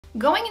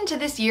Going into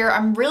this year,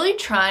 I'm really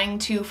trying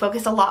to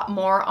focus a lot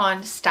more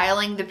on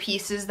styling the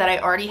pieces that I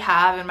already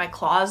have in my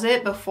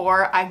closet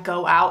before I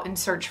go out and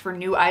search for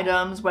new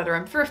items, whether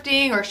I'm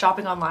thrifting or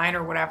shopping online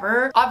or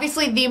whatever.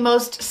 Obviously, the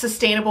most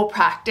sustainable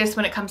practice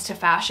when it comes to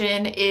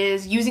fashion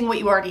is using what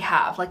you already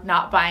have, like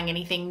not buying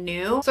anything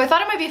new. So I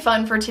thought it might be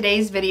fun for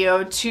today's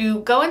video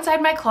to go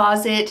inside my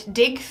closet,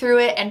 dig through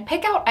it, and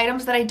pick out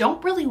items that I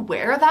don't really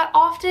wear that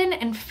often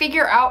and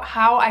figure out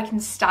how I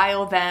can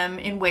style them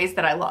in ways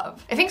that I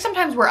love. I think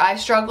sometimes where I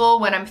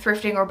struggle when I'm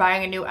thrifting or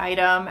buying a new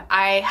item,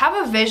 I have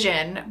a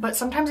vision, but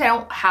sometimes I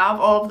don't have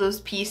all of those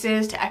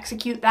pieces to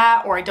execute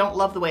that, or I don't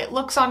love the way it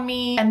looks on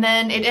me, and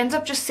then it ends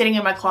up just sitting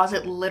in my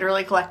closet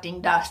literally collecting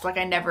dust, like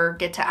I never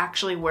get to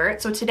actually wear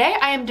it. So today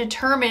I am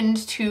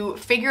determined to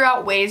figure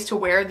out ways to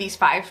wear these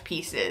 5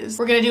 pieces.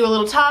 We're gonna do a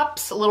little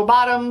tops, a little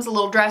bottoms, a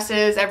little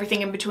dresses,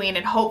 everything in between,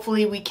 and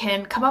hopefully we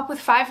can come up with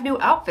 5 new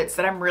outfits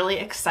that I'm really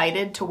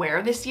excited to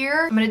wear this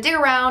year. I'm gonna dig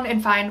around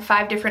and find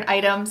 5 different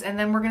items, and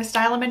then we're gonna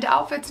style them into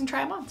outfits and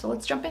try them on. So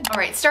let's jump in. All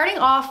right, starting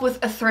off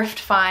with a thrift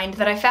find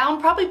that I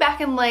found probably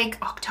back in like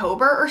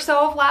October or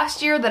so of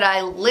last year that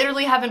I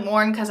literally haven't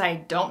worn because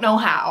I don't know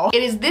how.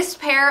 It is this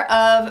pair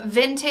of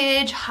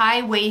vintage,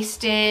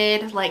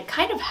 high-waisted, like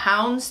kind of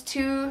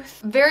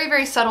houndstooth, very,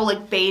 very subtle,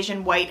 like beige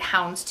and white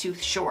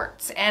houndstooth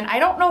shorts. And I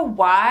don't know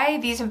why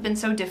these have been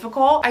so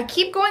difficult. I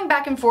keep going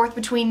back and forth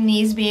between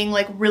these being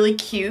like really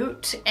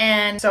cute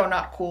and so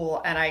not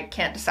cool, and I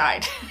can't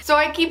decide. So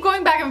I keep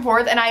going back and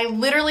forth, and I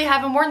literally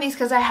haven't worn these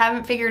because I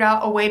haven't figured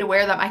out a way to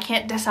wear them. I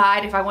can't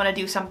decide if I want to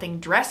do something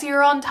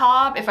dressier on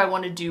top, if I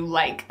want to do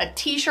like a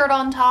t-shirt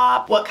on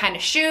top, what kind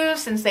of shoes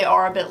since they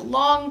are a bit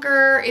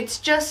longer.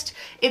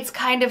 It's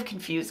kind of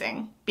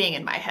confusing being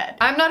in my head.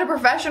 I'm not a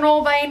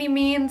professional by any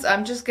means.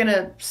 I'm just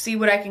gonna see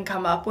what I can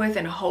come up with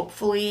and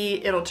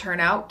hopefully it'll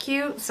turn out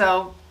cute.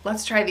 So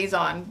let's try these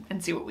on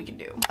and see what we can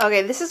do.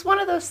 Okay, this is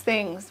one of those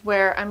things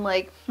where I'm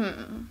like,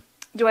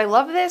 do I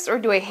love this or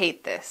do I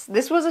hate this?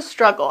 This was a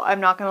struggle, I'm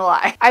not gonna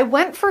lie. I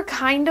went for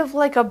kind of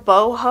like a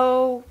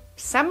boho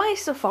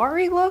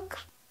semi-safari look,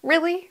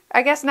 really,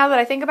 I guess now that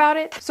I think about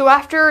it. So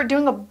after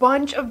doing a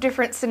bunch of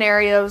different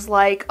scenarios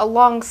like a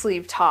long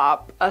sleeve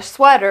top, a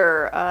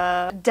sweater,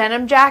 a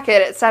denim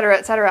jacket, etc.,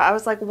 etc., I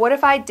was like, what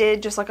if I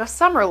did just like a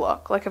summer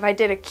look? Like if I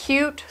did a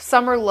cute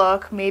summer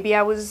look, maybe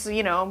I was,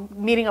 you know,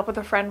 meeting up with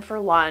a friend for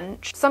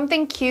lunch.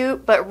 Something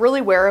cute but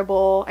really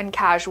wearable and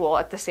casual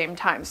at the same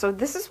time. So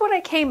this is what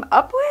I came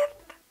up with?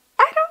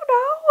 I don't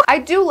know. I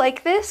do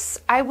like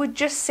this. I would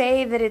just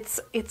say that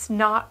it's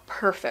not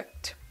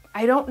perfect.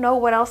 I don't know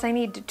what else I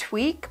need to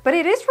tweak, but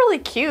it is really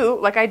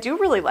cute. Like, I do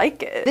really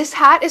like it. This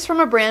hat is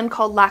from a brand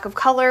called Lack of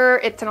Color.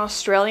 It's an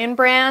Australian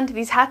brand.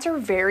 These hats are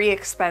very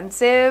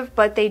expensive,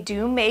 but they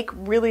do make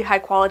really high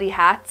quality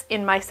hats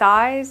in my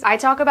size. I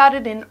talk about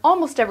it in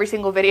almost every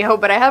single video,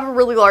 but I have a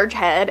really large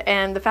head,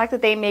 and the fact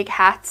that they make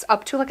hats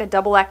up to like a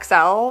double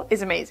XL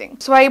is amazing.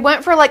 So I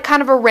went for like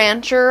kind of a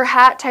rancher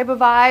hat type of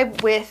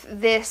vibe with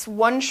this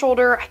one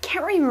shoulder. I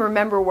can't even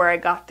remember where I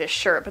got this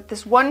shirt, but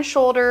this one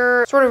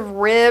shoulder sort of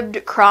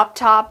ribbed crop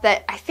top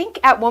that I think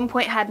at one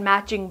point had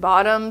matching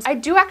bottoms. I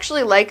do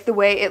actually like the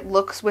way it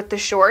looks with the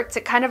shorts.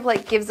 It kind of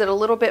like gives it a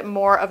little bit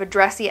more of a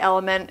dressy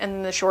element, and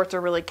then the shorts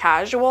are really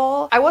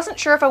casual. I wasn't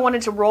sure if I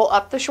wanted to roll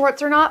up the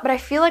shorts or not, but I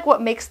feel like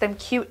what makes them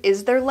cute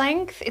is their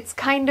length. It's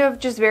kind of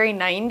just very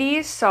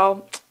 90s,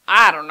 so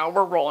I don't know,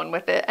 we're rolling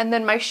with it. And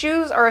then my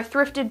shoes are a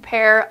thrifted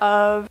pair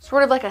of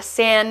sort of like a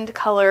sand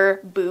color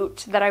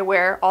boot that I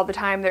wear all the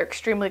time. They're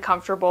extremely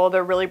comfortable.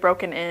 They're really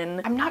broken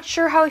in. I'm not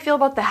sure how I feel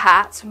about the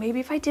hat, so maybe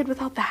if I did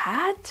without the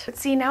hat? But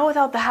see, now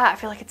without the hat, I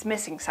feel like it's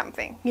missing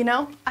something, you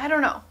know? I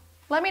don't know.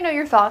 Let me know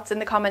your thoughts in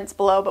the comments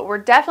below, but we're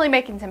definitely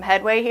making some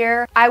headway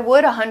here. I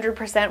would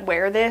 100%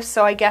 wear this,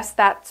 so I guess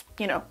that's,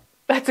 you know,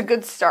 that's a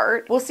good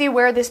start. We'll see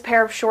where this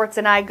pair of shorts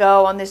and I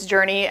go on this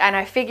journey, and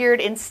I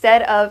figured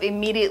instead of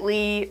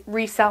immediately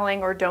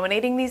reselling or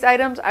donating these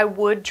items, I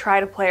would try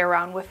to play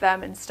around with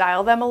them and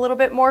style them a little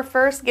bit more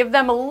first, give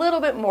them a little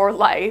bit more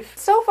life.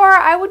 So far,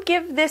 I would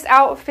give this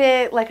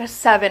outfit like a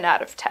 7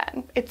 out of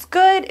 10. It's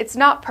good, it's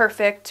not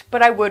perfect,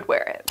 but I would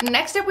wear it.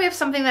 Next up, we have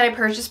something that I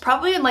purchased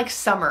probably in like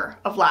summer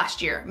of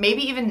last year,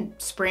 maybe even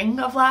spring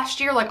of last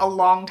year, like a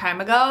long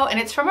time ago, and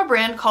it's from a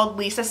brand called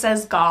Lisa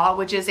Says Ga,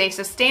 which is a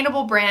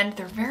sustainable brand.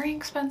 They're very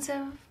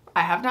expensive.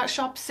 I have not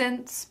shopped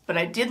since, but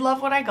I did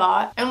love what I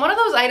got. And one of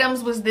those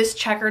items was this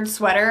checkered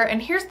sweater.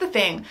 And here's the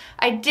thing,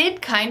 I did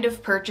kind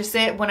of purchase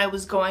it when I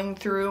was going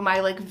through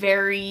my like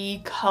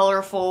very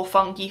colorful,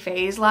 funky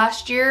phase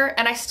last year.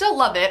 And I still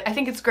love it. I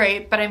think it's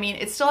great, but I mean,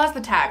 it still has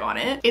the tag on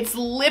it. It's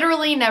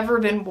literally never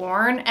been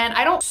worn, and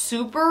I don't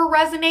super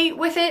resonate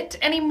with it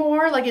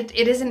anymore. Like it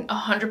isn't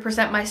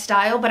 100% my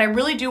style, but I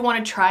really do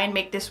want to try and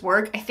make this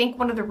work. I think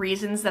one of the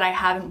reasons that I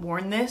haven't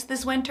worn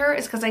this winter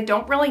is because I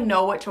don't really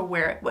know what to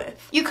wear it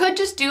with. You could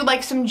just do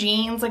like some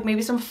jeans, like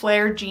maybe some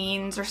flare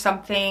jeans or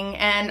something,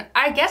 and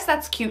I guess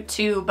that's cute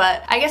too,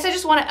 but I guess I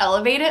just want to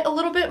elevate it a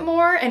little bit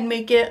more and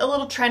make it a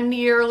little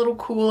trendier, a little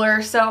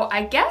cooler, so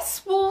I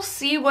guess we'll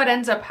see what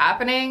ends up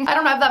happening. I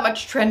don't have that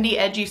much trendy,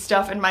 edgy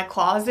stuff in my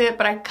closet,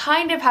 but I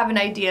kind of have an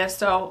idea,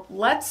 so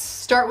let's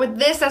start with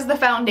this as the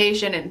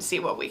foundation and see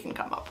what we can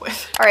come up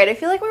with. All right, I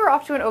feel like we were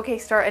off to an okay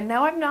start, and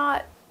now I'm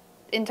not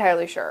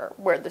entirely sure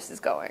where this is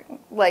going.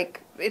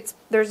 Like,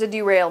 there's a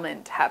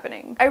derailment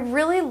happening. I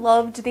really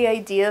loved the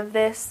idea of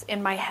this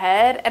in my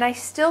head, and I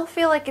still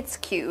feel like it's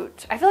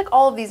cute. I feel like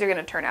all of these are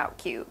gonna turn out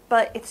cute,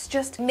 but it's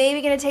just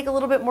maybe gonna take a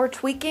little bit more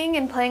tweaking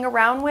and playing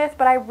around with,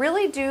 but I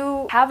really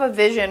do have a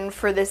vision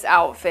for this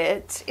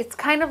outfit. It's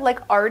kind of like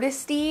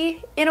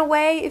artisty in a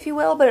way, if you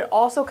will, but it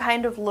also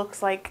kind of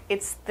looks like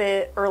it's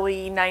the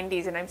early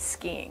 90s and I'm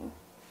skiing.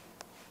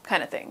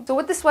 Kind of thing. So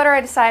with the sweater,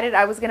 I decided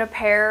I was gonna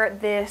pair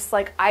this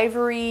like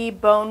ivory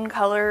bone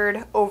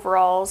colored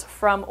overalls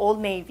from Old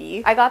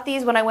Navy. I got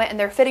these when I went in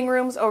their fitting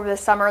rooms over the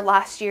summer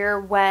last year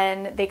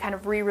when they kind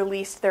of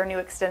re-released their new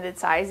extended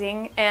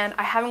sizing, and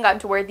I haven't gotten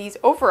to wear these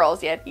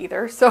overalls yet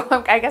either,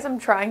 so I guess I'm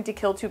trying to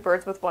kill two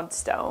birds with one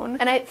stone.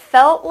 And it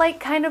felt like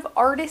kind of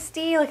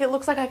artisty, like it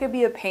looks like I could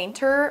be a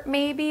painter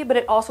maybe, but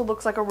it also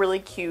looks like a really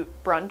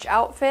cute brunch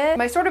outfit.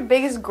 My sort of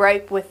biggest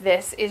gripe with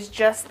this is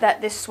just that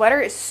this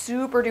sweater is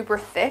super duper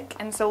thick,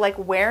 and so like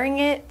wearing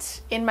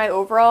it in my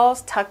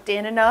overalls tucked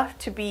in enough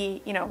to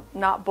be, you know,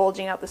 not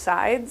bulging out the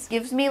sides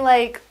gives me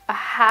like a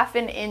 ½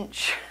 an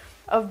inch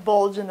of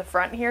bulge in the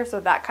front here, so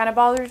that kind of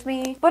bothers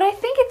me. But I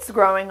think it's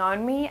growing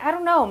on me. I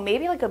don't know,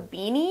 maybe like a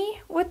beanie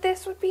with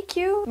this would be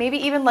cute. Maybe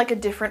even like a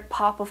different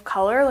pop of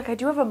color. Like I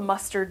do have a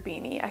mustard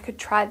beanie. I could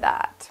try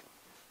that.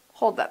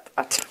 Hold that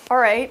thought. All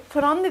right,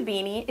 put on the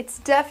beanie. It's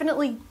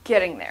definitely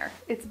getting there.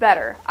 It's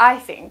better, I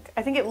think.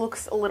 I think it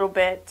looks a little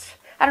bit,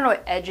 I don't know,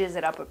 it edges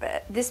it up a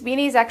bit. This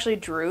beanie is actually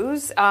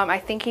Drew's. I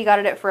think he got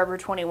it at Forever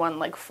 21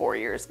 like 4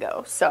 years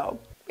ago, so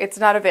it's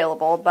not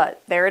available,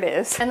 but there it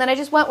is. And then I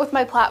just went with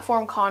my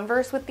platform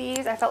Converse with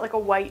these. I felt like a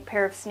white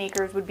pair of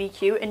sneakers would be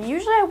cute, and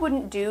usually I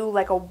wouldn't do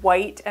like a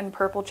white and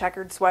purple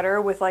checkered sweater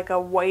with like a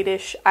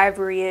whitish,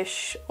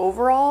 ivory-ish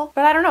overall,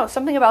 but I don't know,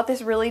 something about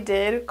this really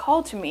did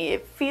call to me.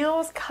 It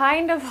feels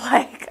kind of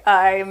like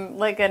I'm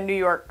like a New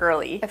York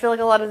girly. I feel like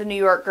a lot of the New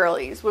York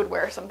girlies would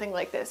wear something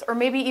like this, or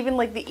maybe even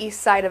like the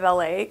east side of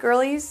LA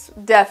girlies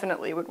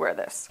definitely would wear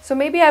this. So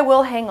maybe I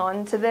will hang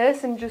on to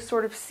this and just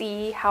sort of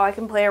see how I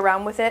can play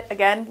around with it.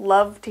 Again,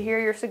 love to hear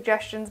your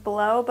suggestions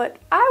below, but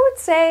I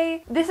would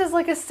say this is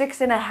like a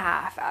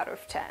 6.5 out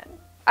of 10.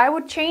 I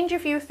would change a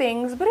few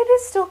things, but it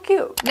is still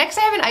cute. Next,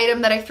 I have an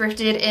item that I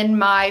thrifted in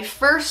my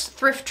first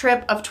thrift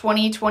trip of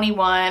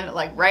 2021,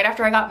 like right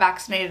after I got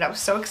vaccinated. I was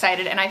so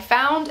excited, and I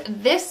found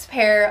this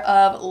pair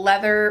of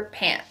leather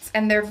pants,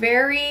 and they're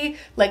very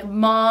like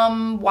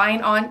mom,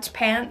 wine aunt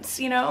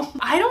pants, you know?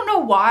 I don't know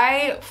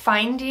why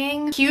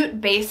finding cute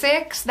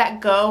basics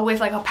that go with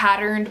like a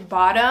patterned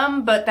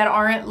bottom, but that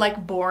aren't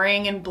like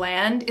boring and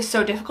bland is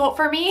so difficult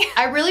for me.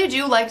 I really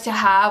do like to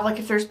have, like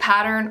if there's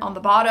pattern on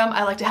the bottom,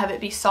 I like to have it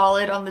be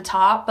solid on the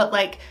top, but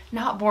like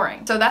not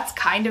boring. So that's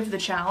kind of the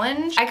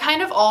challenge. I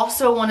kind of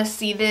also want to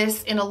see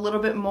this in a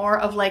little bit more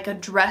of like a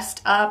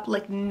dressed up,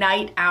 like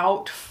night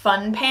out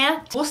fun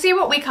pant. We'll see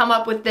what we come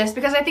up with this,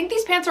 because I think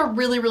these pants are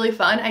really, really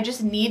fun. I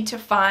just need to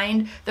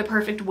find the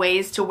perfect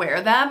ways to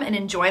wear them and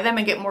enjoy them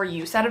and get more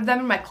use out of them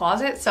in my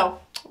closet. So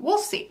we'll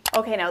see.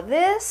 Okay, now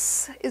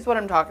this is what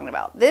I'm talking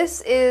about.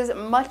 This is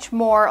much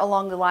more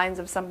along the lines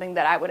of something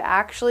that I would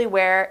actually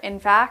wear. In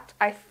fact,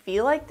 I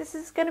feel like this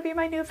is gonna be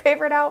my new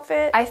favorite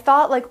outfit. I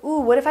thought like, ooh,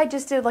 what if I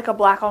just did like a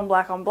black on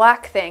black on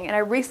black thing? And I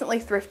recently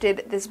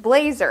thrifted this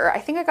blazer. I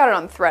think I got it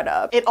on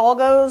ThredUp. It all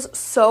goes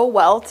so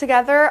well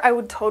together. I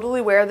would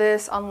totally wear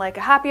this on like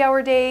a happy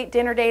hour date,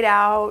 dinner date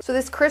out. So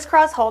this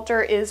crisscross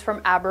halter is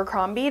from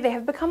Abercrombie. They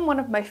have become one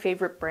of my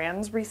favorite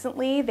brands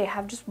recently. They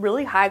have just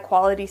really high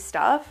quality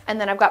stuff. And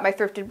then I've got my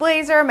thrifted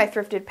blazer, my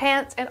thrifted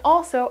pants, and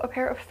also a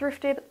pair of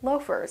thrifted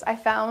loafers. I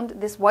found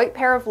this white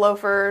pair of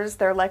loafers.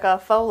 They're like a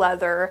faux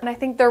leather, and I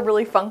think they're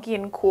really funky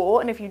and cool.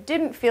 And if you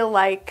didn't feel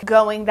like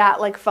going that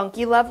like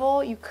funky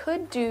level, you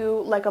could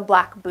do like a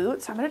black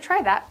boot. So I'm gonna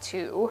try that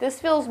too. This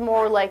feels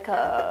more like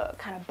a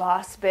kind of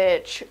boss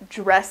bitch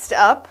dressed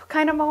up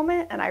kind of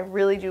moment, and I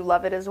really do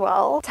love it as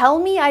well. Tell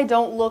me I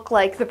don't look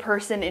like the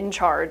person in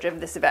charge of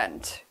this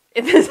event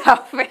in this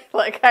outfit.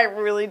 Like, I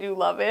really do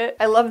love it.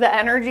 I love the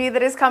energy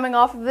that is coming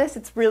off of this.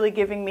 It's really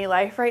giving me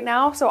life right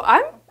now. So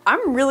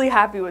I'm really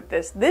happy with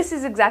this. This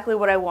is exactly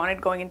what I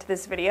wanted going into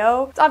this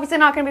video. It's obviously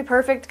not gonna be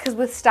perfect because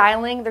with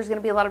styling, there's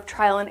gonna be a lot of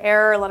trial and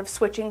error, a lot of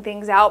switching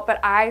things out, but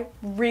I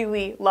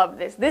really love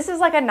this. This is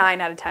like a 9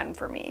 out of 10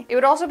 for me. It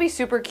would also be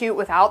super cute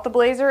without the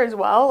blazer as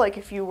well. Like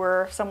if you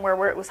were somewhere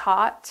where it was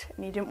hot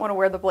and you didn't wanna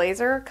wear the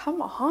blazer,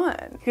 come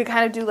on. You could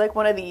kind of do like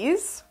one of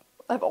these.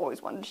 I've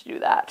always wanted to do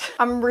that.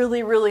 I'm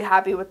really, really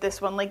happy with this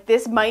one. Like,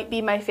 this might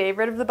be my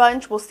favorite of the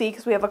bunch. We'll see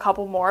because we have a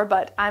couple more,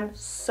 but I'm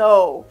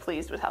so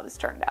pleased with how this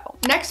turned out.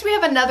 Next, we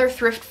have another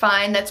thrift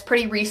find that's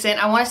pretty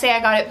recent. I want to say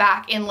I got it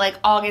back in like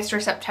August or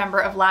September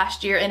of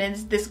last year, and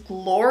it's this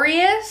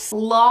glorious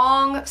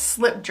long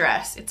slip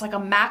dress. It's like a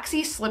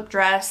maxi slip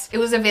dress. It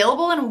was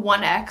available in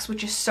 1X,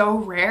 which is so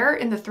rare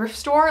in the thrift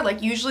store.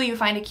 Like, usually you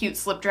find a cute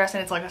slip dress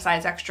and it's like a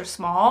size extra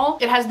small.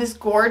 It has this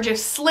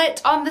gorgeous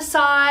slit on the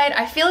side.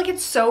 I feel like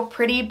it's so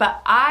pretty,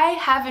 but I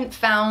haven't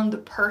found the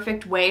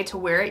perfect way to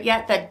wear it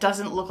yet that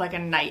doesn't look like a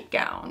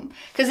nightgown,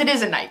 because it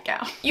is a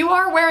nightgown. You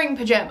are wearing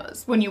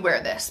pajamas when you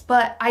wear this,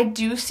 but I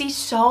do see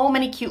so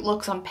many cute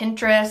looks on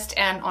Pinterest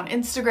and on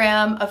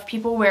Instagram of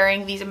people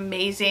wearing these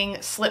amazing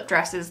slip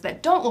dresses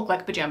that don't look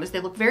like pajamas. They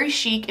look very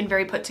chic and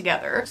very put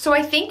together. So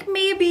I think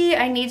maybe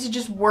I need to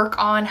just work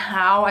on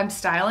how I'm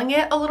styling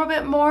it a little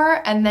bit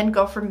more and then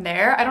go from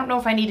there. I don't know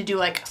if I need to do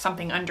like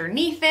something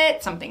underneath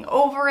it, something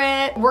over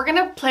it. We're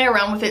gonna play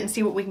around with it and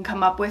see what we can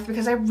come up with,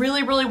 because I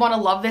really, really want to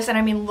love this. And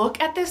I mean,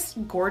 look at this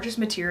gorgeous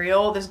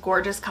material, this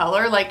gorgeous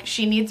color. Like,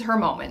 she needs her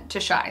moment to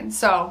shine.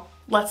 So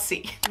let's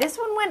see. This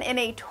one went in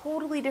a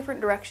totally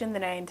different direction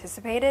than I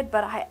anticipated,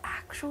 but I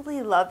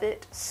actually love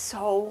it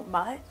so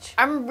much.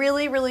 I'm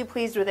really, really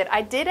pleased with it.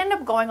 I did end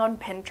up going on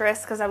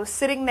Pinterest because I was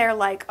sitting there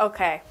like,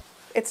 okay,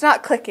 it's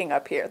not clicking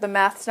up here. The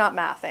math's not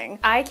mathing.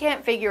 I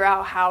can't figure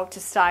out how to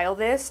style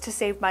this to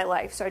save my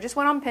life. So I just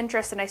went on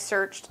Pinterest and I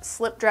searched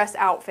slip dress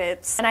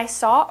outfits, and I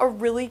saw a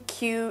really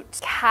cute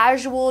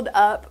casualed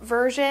up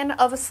version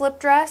of a slip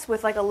dress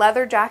with like a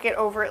leather jacket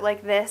over it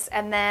like this.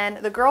 And then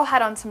the girl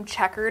had on some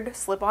checkered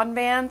slip-on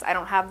Vans. I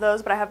don't have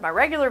those, but I have my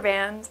regular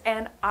Vans,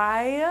 and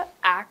I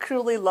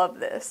actually love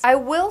this. I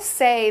will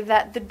say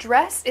that the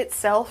dress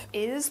itself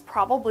is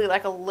probably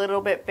like a little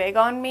bit big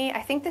on me.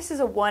 I think this is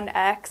a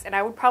 1X, and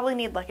I would probably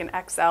need like an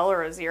XL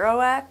or a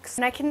 0X.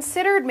 And I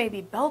considered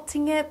maybe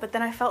belting it, but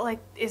then I felt like,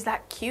 is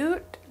that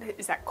cute?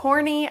 Is that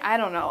corny? I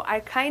don't know. I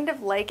kind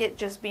of like it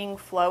just being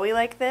flowy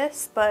like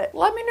this, but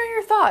let me know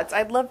your thoughts.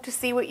 I'd love to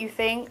see what you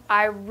think.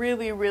 I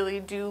really, really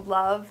do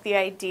love the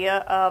idea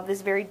of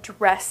this very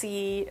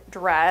dressy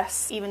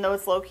dress, even though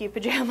it's low-key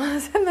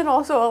pajamas, and then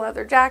also a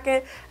leather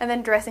jacket, and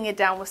then dressing it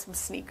down with some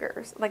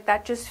sneakers. Like,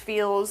 that just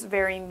feels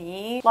very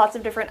me. Lots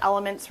of different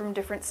elements from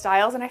different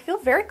styles, and I feel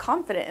very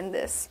confident in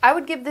this. I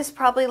would give this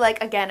probably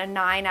like, again, a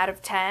 9 out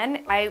of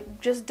 10. I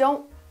just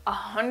don't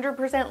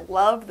 100%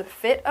 love the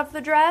fit of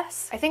the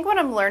dress. I think what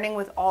I'm learning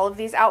with all of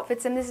these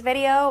outfits in this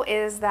video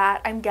is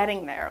that I'm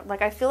getting there.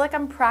 Like, I feel like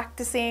I'm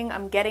practicing,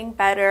 I'm getting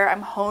better,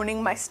 I'm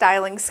honing my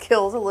styling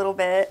skills a little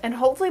bit, and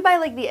hopefully by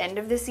like the end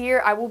of this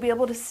year I will be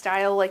able to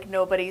style like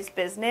nobody's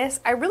business.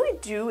 I really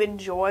do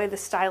enjoy the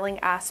styling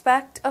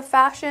aspect of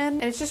fashion,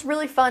 and it's just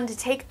really fun to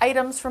take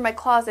items from my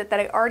closet that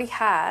I already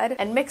had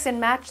and mix and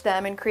match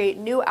them and create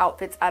new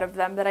outfits out of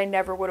them that I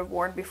never would have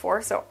worn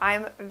before. So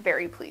I'm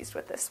very pleased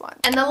with this one.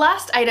 And the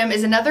last item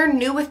is another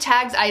new with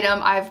tags item.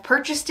 I've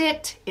purchased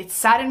it. It's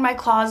sat in my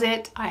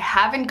closet. I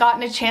haven't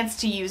gotten a chance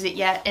to use it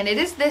yet, and it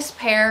is this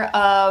pair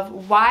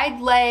of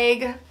wide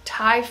leg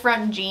tie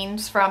front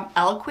jeans from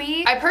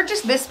Eloquii. I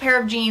purchased this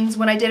pair of jeans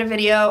when I did a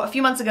video a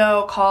few months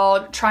ago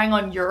called trying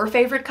on your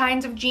favorite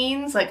kinds of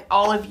jeans. Like,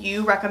 all of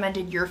you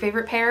recommended your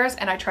favorite pairs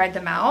and I tried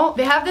them out.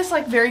 They have this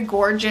like very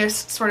gorgeous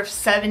sort of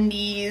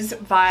 70s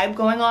vibe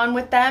going on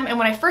with them, and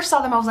when I first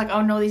saw them I was like,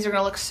 oh no, these are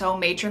gonna look so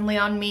matronly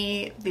on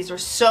me. These are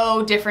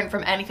so different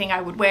from anything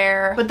I would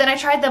wear. But then I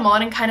tried them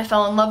on and kind of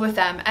fell in love with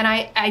them, and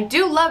I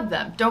do love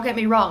them, don't get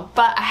me wrong,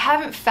 but I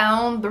haven't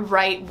found the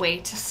right way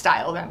to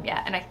style them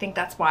yet, and I think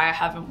that's why I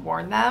haven't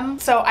worn them.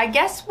 So I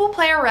guess we'll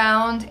play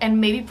around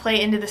and maybe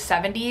play into the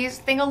 70s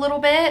thing a little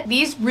bit.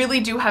 These really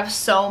do have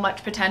so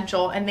much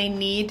potential and they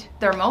need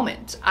their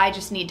moment. I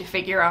just need to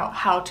figure out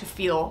how to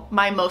feel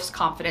my most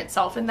confident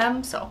self in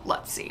them, so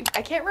let's see.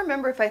 I can't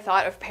remember if I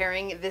thought of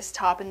pairing this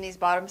top and these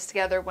bottoms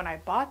together when I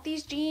bought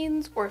these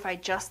jeans or if I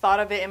just thought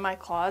of it in my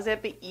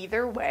closet, but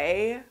either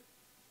way,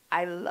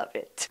 I love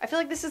it. I feel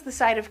like this is the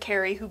side of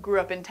Carrie who grew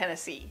up in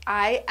Tennessee.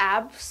 I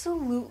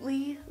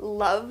absolutely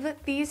love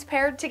these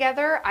paired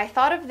together. I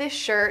thought of this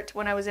shirt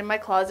when I was in my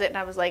closet and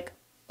I was like,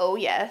 oh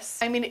yes.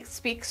 I mean, it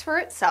speaks for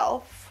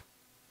itself.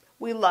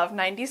 We love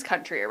 90s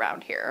country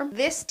around here.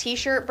 This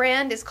t-shirt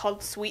brand is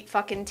called Sweet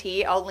Fucking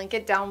Tea. I'll link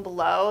it down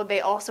below.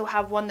 They also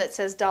have one that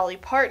says Dolly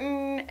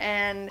Parton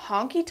and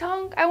Honky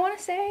Tonk, I want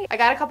to say. I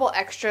got a couple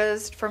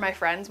extras for my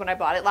friends when I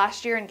bought it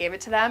last year and gave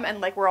it to them,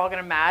 and like, we're all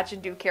gonna match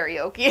and do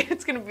karaoke.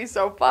 It's gonna be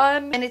so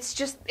fun. And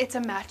it's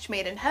a match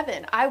made in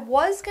heaven. I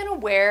was gonna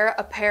wear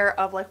a pair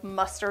of like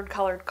mustard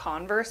colored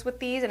Converse with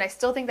these, and I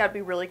still think that'd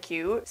be really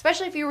cute,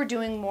 especially if you were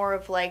doing more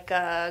of like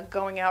a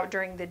going out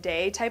during the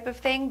day type of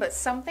thing, but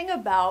something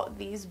about about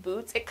these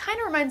boots. It kind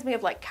of reminds me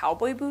of like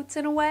cowboy boots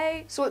in a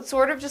way. So it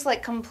sort of just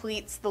like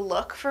completes the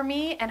look for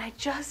me, and I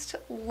just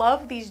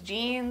love these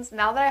jeans.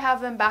 Now that I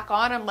have them back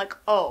on, I'm like,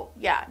 oh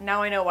yeah,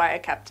 now I know why I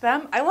kept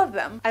them. I love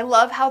them. I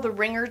love how the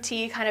ringer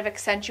tee kind of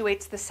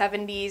accentuates the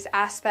 70s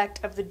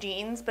aspect of the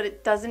jeans, but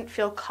it doesn't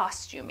feel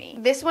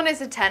costumey. This one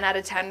is a 10 out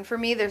of 10 for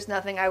me. There's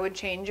nothing I would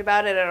change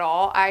about it at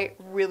all. I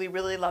really,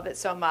 really love it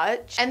so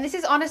much. And this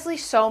is honestly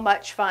so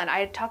much fun.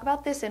 I talk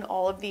about this in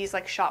all of these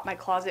like shop my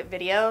closet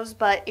videos,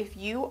 but if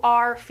you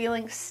are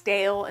feeling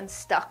stale and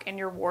stuck in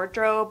your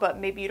wardrobe, but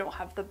maybe you don't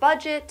have the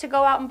budget to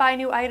go out and buy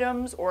new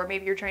items, or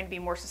maybe you're trying to be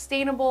more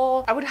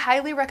sustainable, I would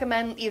highly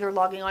recommend either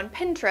logging on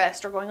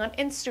Pinterest or going on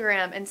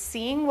Instagram and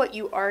seeing what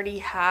you already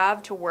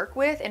have to work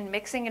with and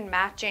mixing and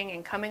matching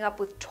and coming up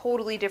with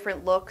totally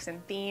different looks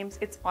and themes.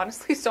 It's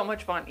honestly so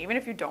much fun. Even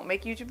if you don't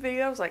make YouTube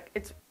videos, like,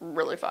 it's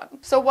really fun.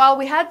 So while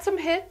we had some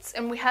hits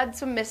and we had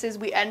some misses,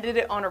 we ended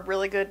it on a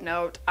really good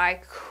note.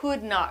 I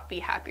could not be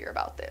happier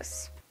about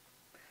this.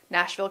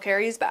 Nashville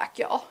Carrie is back,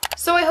 y'all.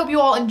 So I hope you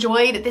all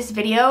enjoyed this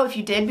video. If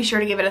you did, be sure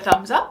to give it a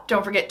thumbs up.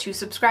 Don't forget to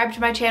subscribe to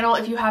my channel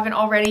if you haven't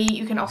already.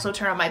 You can also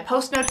turn on my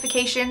post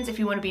notifications if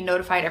you want to be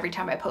notified every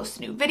time I post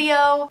a new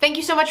video. Thank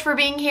you so much for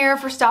being here,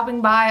 for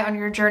stopping by on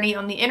your journey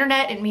on the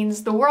internet. It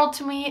means the world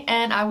to me,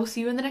 and I will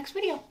see you in the next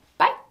video.